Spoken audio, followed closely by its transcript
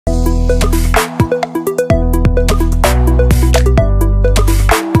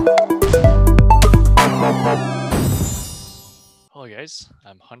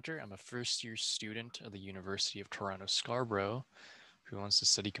Hunter. I'm a first-year student at the University of Toronto Scarborough who wants to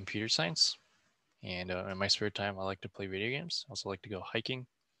study computer science. And in my spare time, I like to play video games. I also like to go hiking.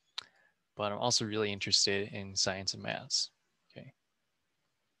 But I'm also really interested in science and maths. Okay.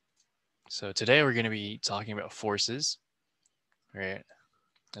 So today we're going to be talking about forces, right?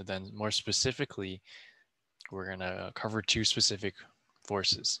 And then more specifically, we're going to cover two specific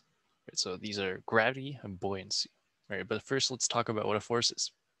forces. Right? So these are gravity and buoyancy. Right? But first, let's talk about what a force is.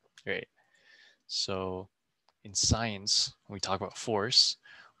 Right? So in science, when we talk about force,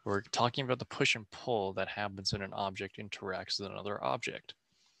 we're talking about the push and pull that happens when an object interacts with another object,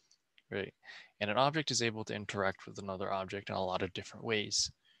 right? And an object is able to interact with another object in a lot of different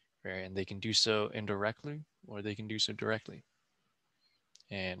ways, right? And they can do so indirectly or they can do so directly.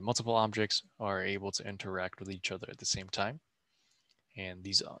 And multiple objects are able to interact with each other at the same time. And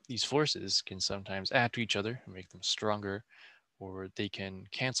these forces can sometimes add to each other and make them stronger, or they can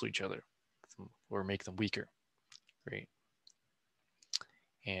cancel each other or make them weaker, right?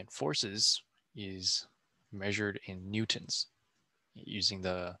 And forces is measured in newtons and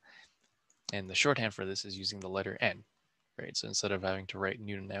the shorthand for this is using the letter N, right? So instead of having to write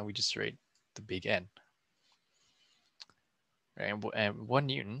Newton now, we just write the big N. Right? And 1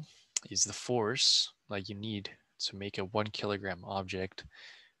 Newton is the force that you need to make a 1 kilogram object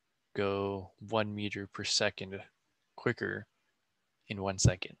go 1 meter per second quicker in 1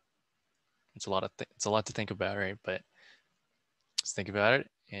 second. It's a lot to think about, right? But let's think about it,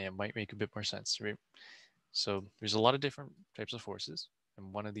 and it might make a bit more sense, right? So there's a lot of different types of forces,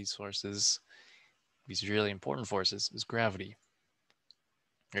 and one of these forces, these really important forces, is gravity.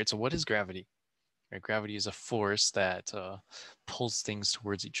 Right? So what is gravity? Right? Gravity is a force that pulls things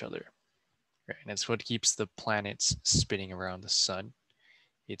towards each other. Right? And it's what keeps the planets spinning around the sun.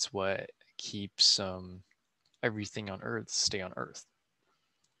 It's what keeps everything on Earth stay on Earth.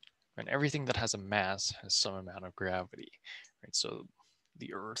 And everything that has a mass has some amount of gravity. Right? So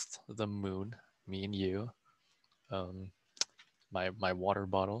the Earth, the moon, me and you, my water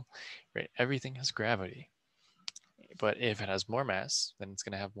bottle, right? Everything has gravity. But if it has more mass, then it's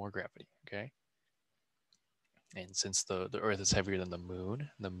going to have more gravity, okay? And since the Earth is heavier than the moon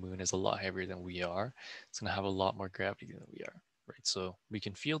is a lot heavier than we are, it's going to have a lot more gravity than we are, right? So we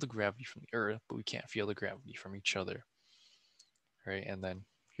can feel the gravity from the Earth, but we can't feel the gravity from each other, right? And then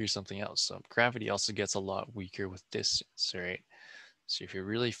here's something else. So gravity also gets a lot weaker with distance, right? So if you're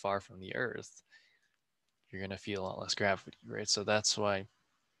really far from the Earth, you're going to feel a lot less gravity, right? So that's why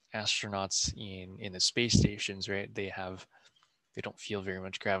astronauts in the space stations, right, they don't feel very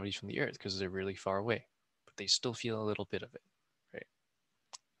much gravity from the Earth because they're really far away, but they still feel a little bit of it, right?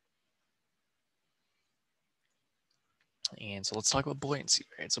 And so let's talk about buoyancy,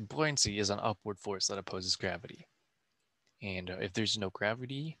 right? So buoyancy is an upward force that opposes gravity. And if there's no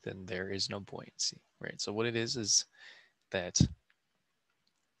gravity, then there is no buoyancy, right? So what it is that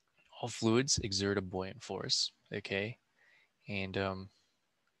all fluids exert a buoyant force, okay? And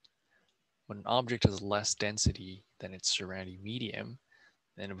when an object has less density than its surrounding medium,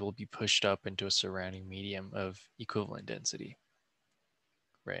 then it will be pushed up into a surrounding medium of equivalent density,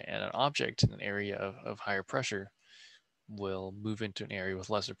 right? And an object in an area of higher pressure will move into an area with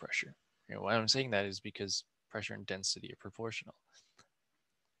lesser pressure. You know, why I'm saying that is because pressure and density are proportional.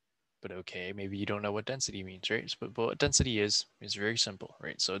 But okay, maybe you don't know what density means, right? But what density is very simple,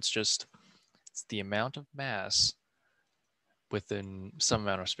 right? So it's the amount of mass within some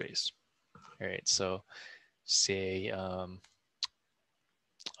amount of space, right? So say a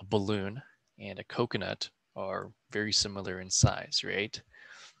balloon and a coconut are very similar in size, right?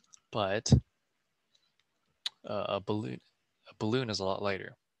 But a balloon is a lot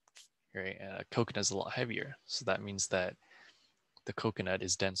lighter, right? And a coconut is a lot heavier. So that means that the coconut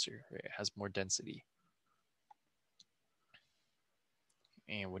is denser, right? It has more density.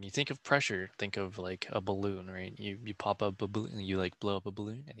 And when you think of pressure, think of like a balloon, right? You pop up a balloon, you like blow up a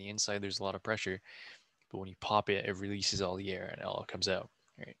balloon, and the inside there's a lot of pressure, but when you pop it, it releases all the air and it all comes out,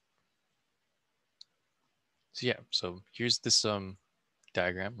 right? So yeah, so here's this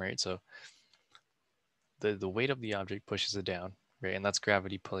diagram, right? So the weight of the object pushes it down, right? And that's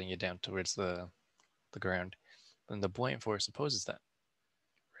gravity pulling it down towards the ground. And the buoyant force opposes that,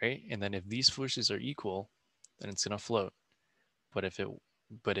 right? And then if these forces are equal, then it's gonna float. But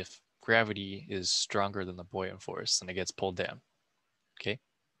if gravity is stronger than the buoyant force, then it gets pulled down. Okay.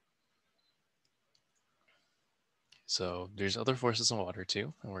 So there's other forces in water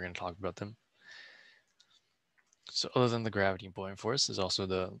too, and we're going to talk about them. So other than the gravity and buoyant force, there's also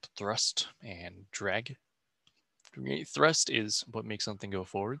the thrust and drag. Thrust is what makes something go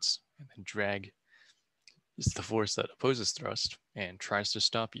forwards, and then drag is the force that opposes thrust and tries to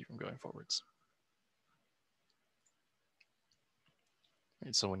stop you from going forwards.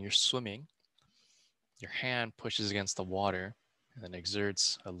 Right, so when you're swimming, your hand pushes against the water and then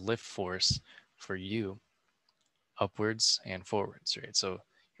exerts a lift force for you upwards and forwards, right? So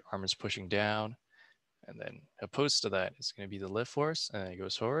your arm is pushing down, and then opposed to that is going to be the lift force, and then it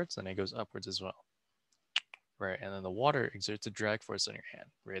goes forwards, and it goes upwards as well, right? And then the water exerts a drag force on your hand,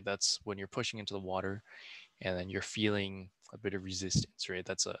 right? That's when you're pushing into the water, and then you're feeling a bit of resistance, right?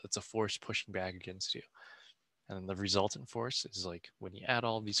 That's a force pushing back against you. And then the resultant force is like when you add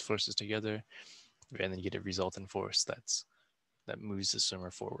all these forces together, and then you get a resultant force that moves the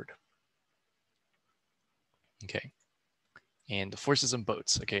swimmer forward. Okay. And the forces in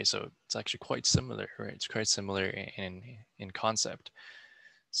boats. Okay, so it's actually quite similar, right? It's quite similar in concept.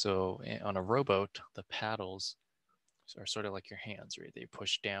 So on a rowboat, the paddles are sort of like your hands, right? They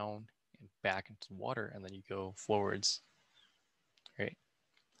push down and back into the water, and then you go forwards, right?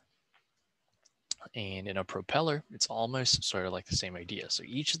 And in a propeller, it's almost sort of like the same idea. So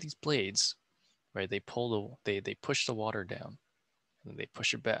each of these blades, right? They push the water down, and then they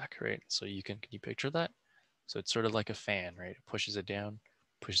push it back, right? So can you picture that? So it's sort of like a fan, right? It pushes it down,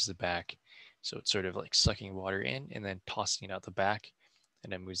 pushes it back. So it's sort of like sucking water in and then tossing it out the back,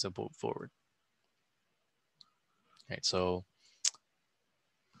 and then moves the boat forward. Right, so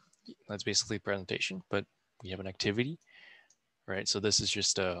that's basically the presentation, but we have an activity, right? So this is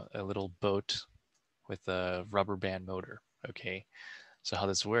just a little boat with a rubber band motor, okay? So how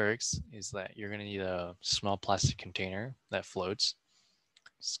this works is that you're gonna need a small plastic container that floats,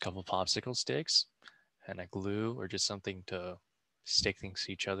 just a couple popsicle sticks, and a glue or just something to stick things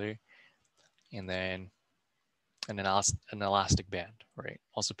to each other, and then an elastic band, right?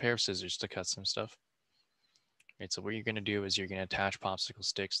 Also a pair of scissors to cut some stuff. Right, so what you're gonna do is you're gonna attach popsicle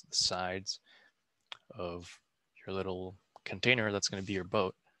sticks to the sides of your little container that's gonna be your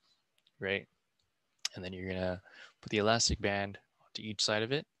boat, right? And then you're gonna put the elastic band onto each side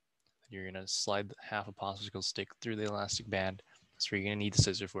of it. You're gonna slide half a popsicle stick through the elastic band. That's where you're gonna need the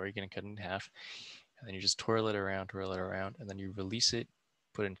scissor for. You're gonna cut it in half, and then you just twirl it around, and then you release it,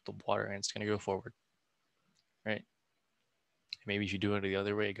 put it into the water, and it's gonna go forward, right? Maybe if you do it the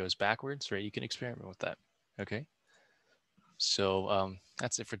other way, it goes backwards, right? You can experiment with that, okay? So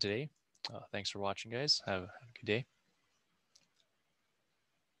that's it for today. Thanks for watching, guys. Have a good day.